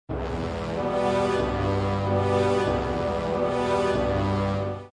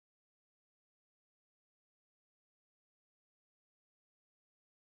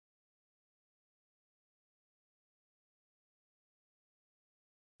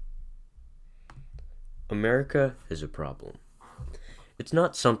America is a problem. It's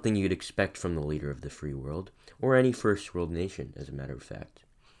not something you'd expect from the leader of the free world, or any first world nation, as a matter of fact.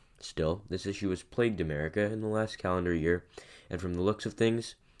 Still, this issue has plagued America in the last calendar year, and from the looks of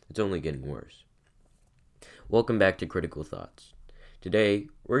things, it's only getting worse. Welcome back to Critical Thoughts. Today,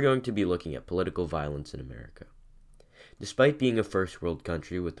 we're going to be looking at political violence in America. Despite being a first world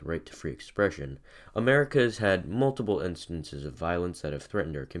country with the right to free expression, America has had multiple instances of violence that have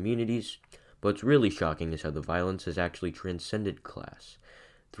threatened our communities. But what's really shocking is how the violence has actually transcended class,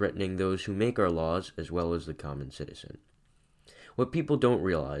 threatening those who make our laws as well as the common citizen. What people don't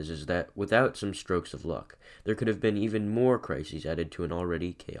realize is that without some strokes of luck, there could have been even more crises added to an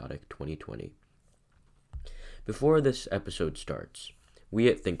already chaotic 2020. Before this episode starts, we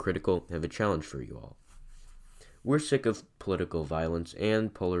at Think Critical have a challenge for you all. We're sick of political violence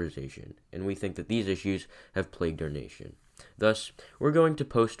and polarization, and we think that these issues have plagued our nation. Thus, we're going to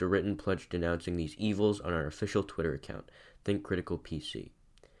post a written pledge denouncing these evils on our official Twitter account, Think Critical PC.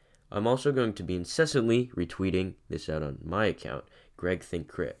 I'm also going to be incessantly retweeting this out on my account, Greg Think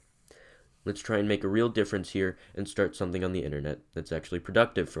Crit. Let's try and make a real difference here and start something on the internet that's actually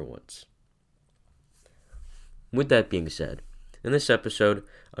productive for once. With that being said, in this episode,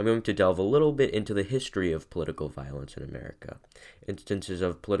 I'm going to delve a little bit into the history of political violence in America, instances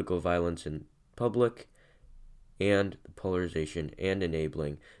of political violence in public, and the polarization and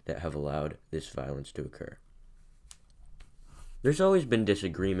enabling that have allowed this violence to occur. There's always been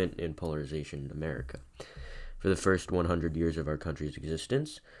disagreement and polarization in America. For the first 100 years of our country's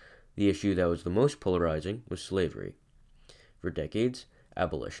existence, the issue that was the most polarizing was slavery. For decades,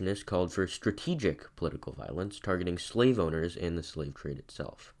 abolitionists called for strategic political violence targeting slave owners and the slave trade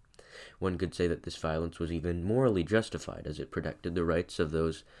itself. One could say that this violence was even morally justified as it protected the rights of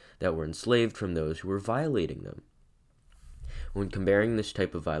those that were enslaved from those who were violating them. When comparing this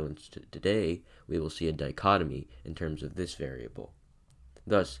type of violence to today, we will see a dichotomy in terms of this variable.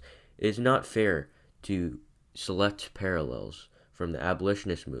 Thus, it is not fair to select parallels from the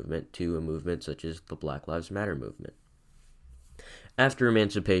abolitionist movement to a movement such as the Black Lives Matter movement. After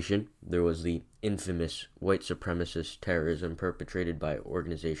emancipation, there was the infamous white supremacist terrorism perpetrated by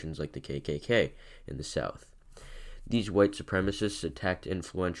organizations like the KKK in the South. These white supremacists attacked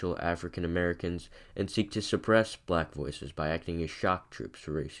influential African Americans and seek to suppress black voices by acting as shock troops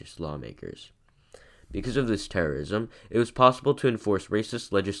for racist lawmakers. Because of this terrorism, it was possible to enforce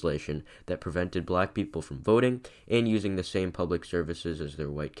racist legislation that prevented black people from voting and using the same public services as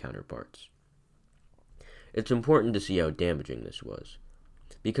their white counterparts. It's important to see how damaging this was.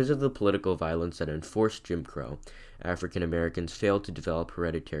 Because of the political violence that enforced Jim Crow, African Americans failed to develop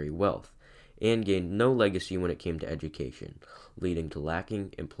hereditary wealth and gained no legacy when it came to education, leading to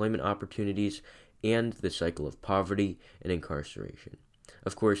lacking employment opportunities and the cycle of poverty and incarceration.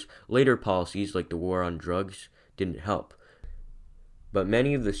 Of course, later policies like the war on drugs didn't help, but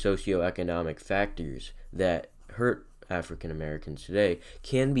many of the socioeconomic factors that hurt African Americans today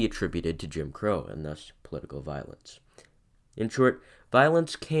can be attributed to Jim Crow and thus political violence. In short,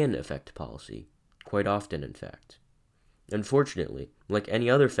 violence can affect policy, quite often in fact. Unfortunately, like any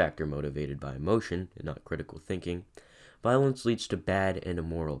other factor motivated by emotion and not critical thinking, violence leads to bad and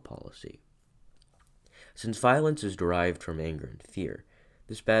immoral policy. Since violence is derived from anger and fear,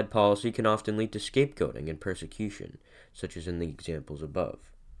 this bad policy can often lead to scapegoating and persecution, such as in the examples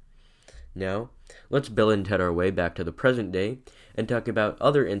above. Now, let's Bill and Ted our way back to the present day and talk about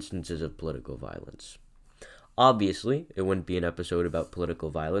other instances of political violence. Obviously, it wouldn't be an episode about political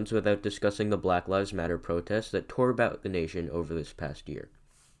violence without discussing the Black Lives Matter protests that tore about the nation over this past year.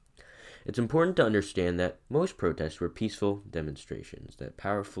 It's important to understand that most protests were peaceful demonstrations that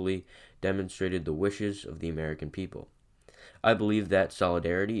powerfully demonstrated the wishes of the American people. I believe that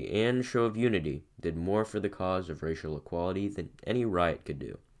solidarity and show of unity did more for the cause of racial equality than any riot could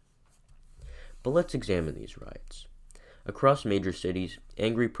do. But let's examine these riots. Across major cities,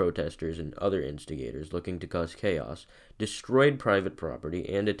 angry protesters and other instigators looking to cause chaos destroyed private property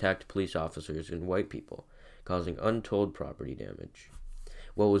and attacked police officers and white people, causing untold property damage.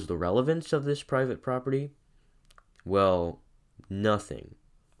 What was the relevance of this private property? Well, nothing.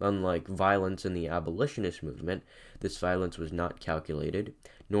 Unlike violence in the abolitionist movement, this violence was not calculated,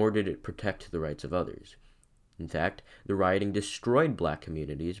 nor did it protect the rights of others. In fact, the rioting destroyed black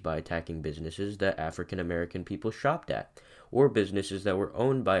communities by attacking businesses that African American people shopped at, or businesses that were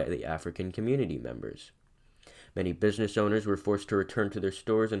owned by the African community members. Many business owners were forced to return to their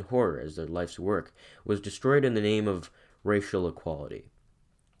stores in horror as their life's work was destroyed in the name of racial equality.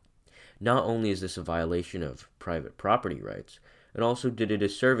 Not only is this a violation of private property rights, it also did a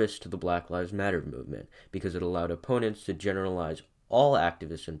disservice to the Black Lives Matter movement because it allowed opponents to generalize all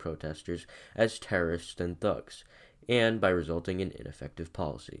activists and protesters as terrorists and thugs, and by resulting in ineffective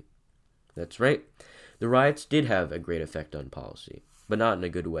policy. That's right, the riots did have a great effect on policy, but not in a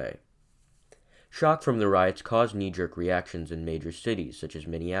good way. Shock from the riots caused knee-jerk reactions in major cities such as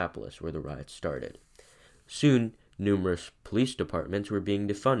Minneapolis, where the riots started. Soon, numerous police departments were being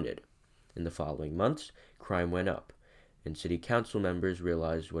defunded. In the following months, crime went up, and city council members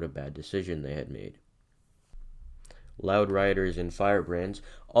realized what a bad decision they had made. Loud rioters and firebrands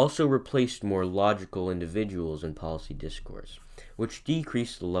also replaced more logical individuals in policy discourse, which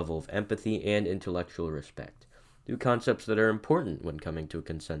decreased the level of empathy and intellectual respect, two concepts that are important when coming to a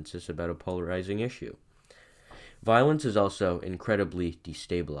consensus about a polarizing issue. Violence is also incredibly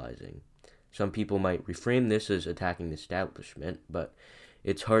destabilizing. Some people might reframe this as attacking the establishment, but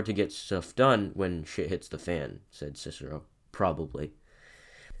it's hard to get stuff done when shit hits the fan, said Cicero. Probably.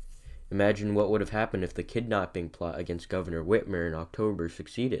 Imagine what would have happened if the kidnapping plot against Governor Whitmer in October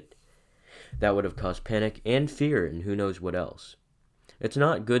succeeded. That would have caused panic and fear and who knows what else. It's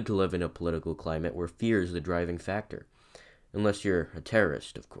not good to live in a political climate where fear is the driving factor. Unless you're a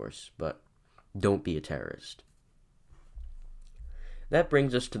terrorist, of course, but don't be a terrorist. That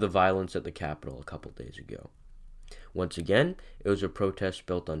brings us to the violence at the Capitol a couple days ago. Once again, it was a protest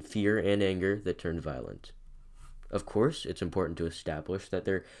built on fear and anger that turned violent. Of course, it's important to establish that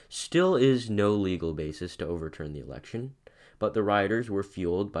there still is no legal basis to overturn the election, but the rioters were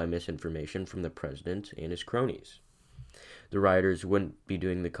fueled by misinformation from the president and his cronies. The rioters wouldn't be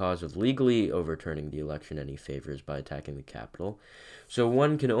doing the cause of legally overturning the election any favors by attacking the Capitol, so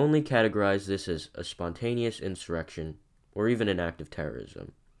one can only categorize this as a spontaneous insurrection or even an act of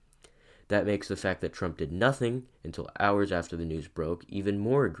terrorism. That makes the fact that Trump did nothing until hours after the news broke even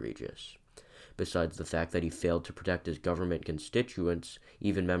more egregious. Besides the fact that he failed to protect his government constituents,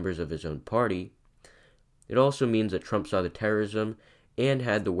 even members of his own party, it also means that Trump saw the terrorism and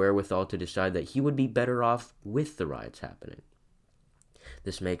had the wherewithal to decide that he would be better off with the riots happening.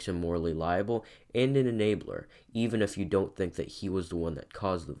 This makes him morally liable and an enabler, even if you don't think that he was the one that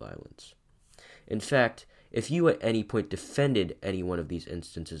caused the violence. In fact, if you at any point defended any one of these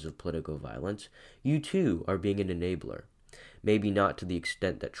instances of political violence, you too are being an enabler. Maybe not to the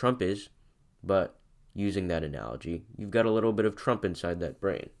extent that Trump is, but using that analogy, you've got a little bit of Trump inside that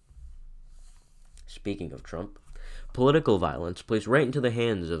brain. Speaking of Trump, political violence plays right into the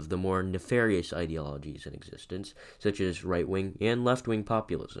hands of the more nefarious ideologies in existence, such as right-wing and left-wing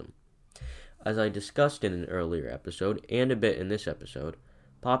populism. As I discussed in an earlier episode, and a bit in this episode,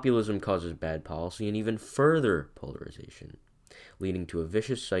 populism causes bad policy and even further polarization, leading to a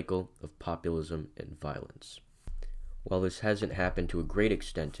vicious cycle of populism and violence. While this hasn't happened to a great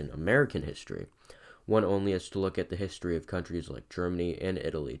extent in American history, one only has to look at the history of countries like Germany and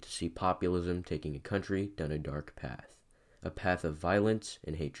Italy to see populism taking a country down a dark path, a path of violence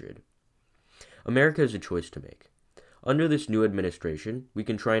and hatred. America has a choice to make. Under this new administration, we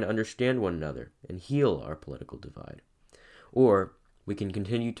can try and understand one another and heal our political divide. Or we can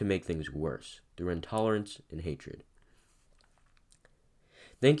continue to make things worse through intolerance and hatred.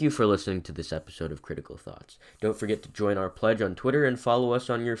 Thank you for listening to this episode of Critical Thoughts. Don't forget to join our pledge on Twitter and follow us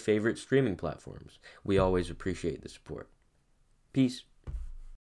on your favorite streaming platforms. We always appreciate the support. Peace.